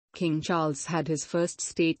King Charles had his first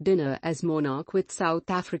state dinner as monarch with South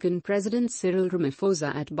African President Cyril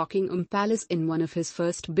Ramaphosa at Buckingham Palace in one of his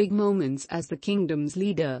first big moments as the kingdom's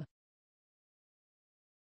leader.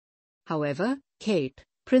 However, Kate,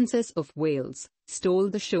 Princess of Wales,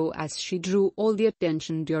 stole the show as she drew all the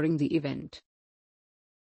attention during the event.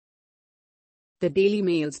 The Daily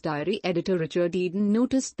Mail's diary editor Richard Eden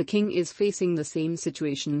noticed the king is facing the same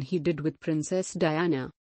situation he did with Princess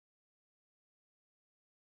Diana.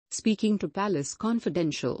 Speaking to Palace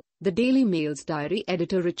Confidential, the Daily Mail's diary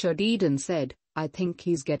editor Richard Eden said, "I think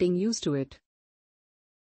he's getting used to it.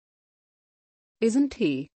 Isn't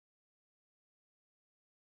he?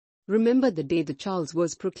 Remember the day that Charles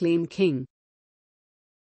was proclaimed king?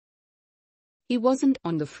 He wasn't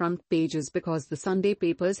on the front pages because the Sunday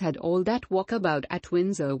papers had all that walkabout at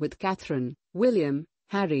Windsor with Catherine, William,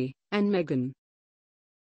 Harry, and Meghan.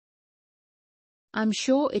 I'm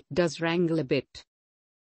sure it does wrangle a bit.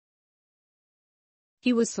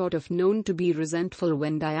 He was sort of known to be resentful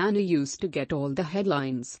when Diana used to get all the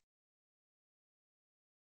headlines.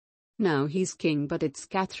 Now he's king but it's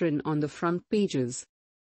Catherine on the front pages."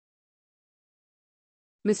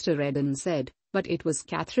 Mr. Eden said, "But it was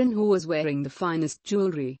Catherine who was wearing the finest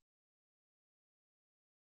jewelry.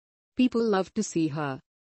 People love to see her.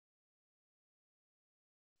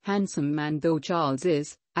 Handsome man though Charles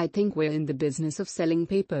is, I think we're in the business of selling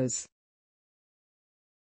papers.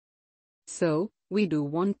 So, we do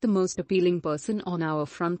want the most appealing person on our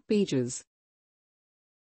front pages."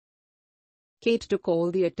 Kate took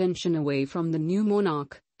all the attention away from the new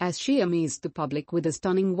monarch, as she amazed the public with a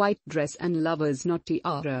stunning white dress and lover's knot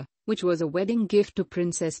tiara, which was a wedding gift to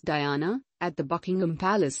Princess Diana, at the Buckingham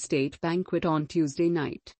Palace state banquet on Tuesday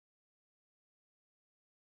night.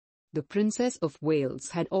 The Princess of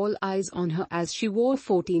Wales had all eyes on her as she wore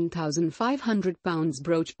 £14,500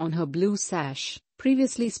 brooch on her blue sash,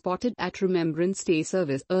 previously spotted at Remembrance Day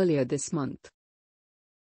service earlier this month.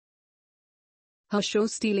 Her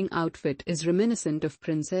show-stealing outfit is reminiscent of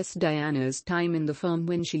Princess Diana's time in the firm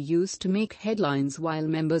when she used to make headlines while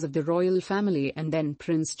members of the royal family and then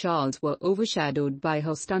Prince Charles were overshadowed by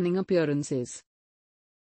her stunning appearances.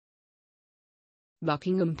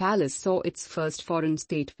 Buckingham Palace saw its first foreign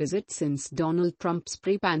state visit since Donald Trump's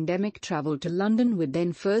pre-pandemic travel to London with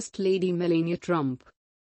then First Lady Melania Trump.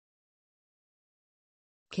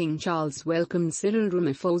 King Charles welcomed Cyril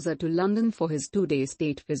Ramaphosa to London for his two-day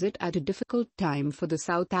state visit at a difficult time for the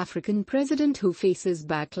South African president who faces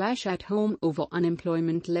backlash at home over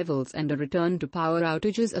unemployment levels and a return to power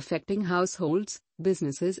outages affecting households,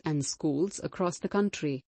 businesses and schools across the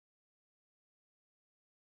country.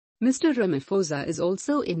 Mr. Ramaphosa is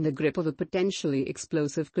also in the grip of a potentially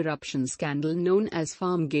explosive corruption scandal known as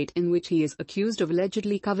Farmgate, in which he is accused of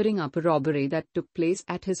allegedly covering up a robbery that took place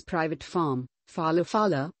at his private farm, Fala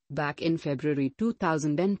Fala, back in February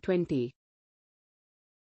 2020.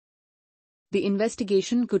 The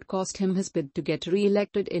investigation could cost him his bid to get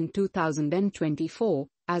re-elected in 2024,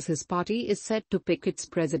 as his party is set to pick its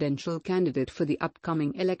presidential candidate for the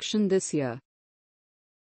upcoming election this year.